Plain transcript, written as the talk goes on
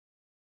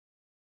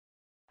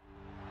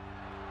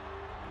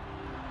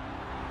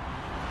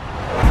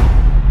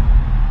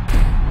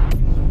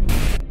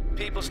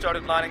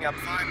started lining up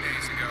 5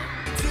 days ago.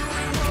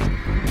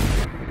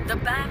 The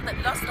band that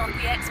lost on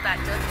the X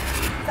Factor,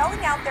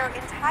 selling out their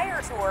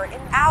entire tour in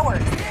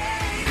hours.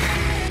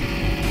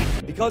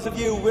 Because of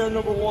you, we're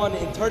 #1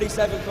 in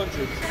 37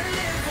 countries.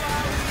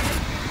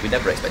 We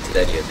never expected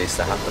any of this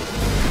to happen.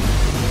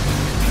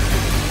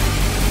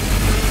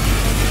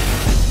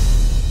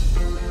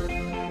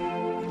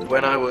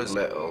 When I was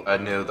little, I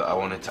knew that I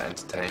wanted to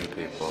entertain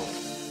people.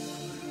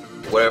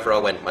 Wherever I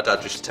went, my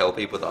dad used to tell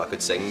people that I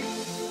could sing.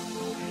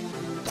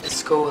 At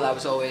school, I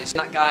was always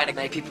that guy that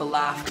made people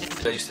laugh.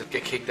 I used to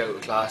get kicked out of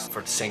class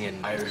for singing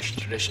Irish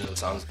traditional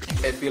songs.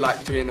 It'd be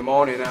like 3 in the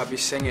morning and I'd be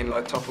singing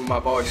at the top of my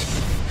voice.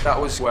 That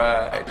was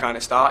where it kind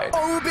of started.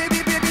 Oh, baby,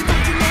 baby,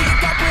 don't you know you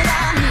got what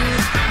I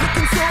need?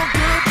 Looking so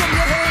good from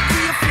your head to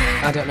your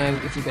feet. I don't know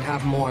if you could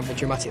have more of a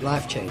dramatic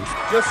life change.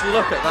 Just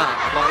look at that.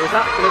 Like, it's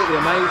absolutely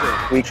amazing.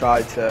 We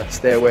tried to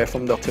stay away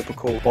from the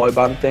typical boy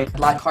band thing.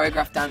 Like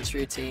choreographed dance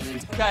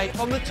routines. Okay,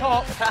 from the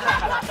top.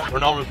 We're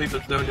normal people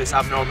doing this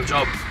abnormal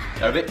job.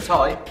 They're a bit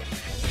tight.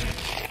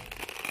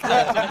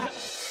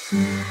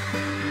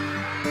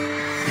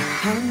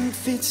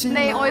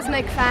 They always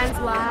make fans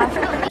laugh.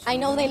 I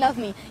know they love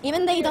me,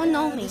 even they don't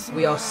know me.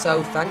 We are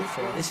so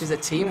thankful. This is a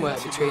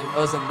teamwork between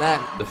us and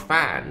them. The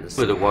fans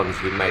were the ones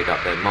who made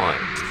up their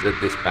minds that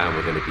this band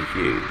were going to be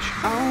huge.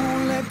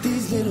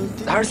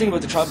 The hardest thing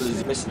about the travel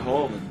is missing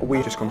home.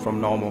 We just come from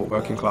normal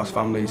working class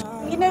families.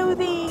 You know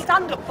the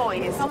stand-up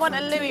boys? I want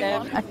a Louis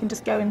one. I can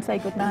just go and say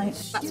goodnight.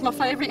 that's my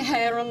favourite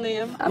hair on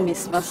Liam. I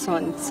miss my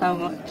son so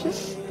much.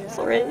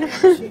 Sorry.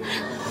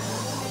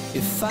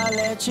 If I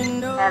let you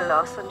know.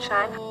 Hello,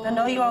 sunshine. I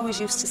know you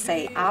always used to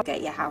say, I'll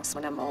get your house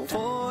when I'm older.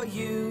 For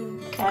you.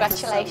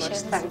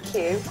 Congratulations. Thank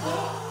you.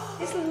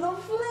 It's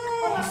lovely.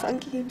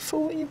 Thank you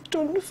for what you've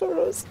done for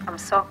us. I'm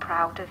so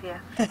proud of you.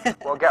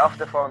 Well, get off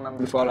the phone then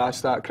before I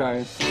start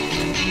crying.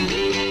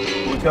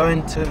 We're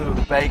going to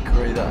the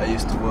bakery that I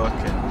used to work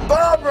in.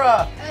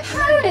 Barbara!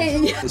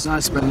 Hey! It's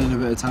nice spending a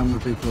bit of time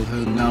with people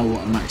who know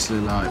what I'm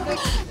actually like.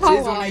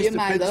 How are you,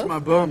 my love? My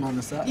bum on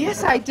the set.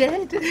 Yes, I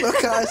did.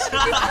 Look, guys.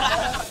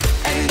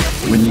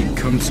 When you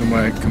come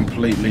somewhere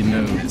completely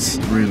new, it's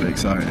really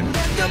exciting.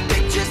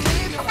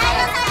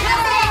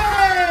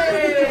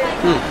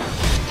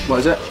 What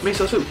is it?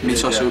 Miso soup.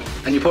 Miso soup.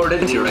 And you pour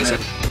it into your rice?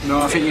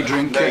 No, I think you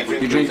drink it.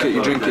 You drink it,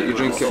 you drink it, you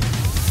drink it.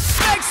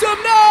 Make some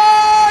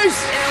noise!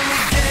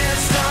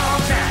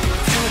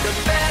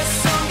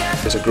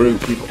 As a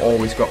group, you've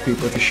always got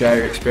people to share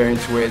your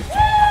experience with.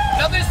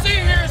 Nothing to see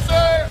here,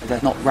 sir!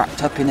 They're not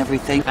wrapped up in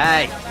everything.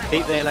 Hey,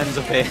 keep their lens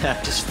up here.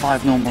 Just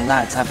 5 normal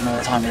lads having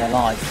the time of their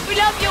life. We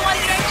love you, One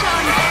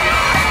Direction.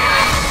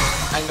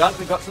 Hang on,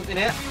 we've got something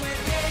here.